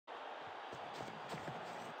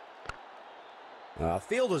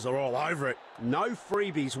Fielders are all over it. No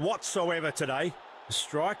freebies whatsoever today. The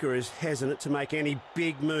striker is hesitant to make any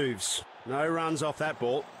big moves. No runs off that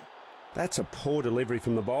ball. That's a poor delivery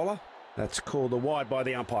from the bowler. That's called a wide by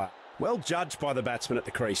the umpire. Well judged by the batsman at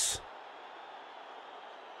the crease.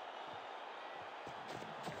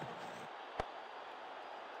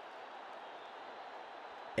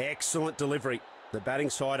 Excellent delivery. The batting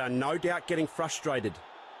side are no doubt getting frustrated.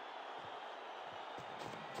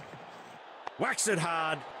 Whacks it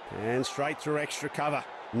hard and straight through extra cover.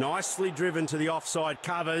 Nicely driven to the offside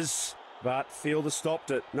covers, but fielder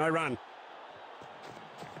stopped it. No run.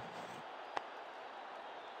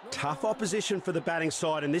 Tough opposition for the batting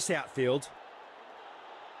side in this outfield.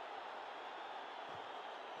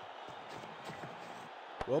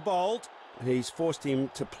 Well bowled. He's forced him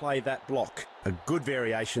to play that block. A good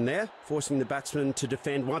variation there, forcing the batsman to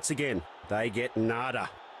defend once again. They get nada.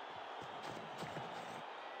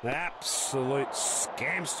 Absolute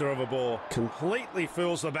scamster of a ball. Completely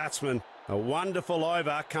fools the batsman. A wonderful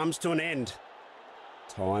over comes to an end.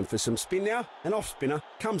 Time for some spin now. An off spinner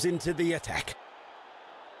comes into the attack.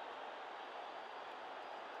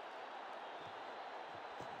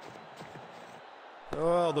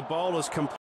 Oh, the bowler's complete.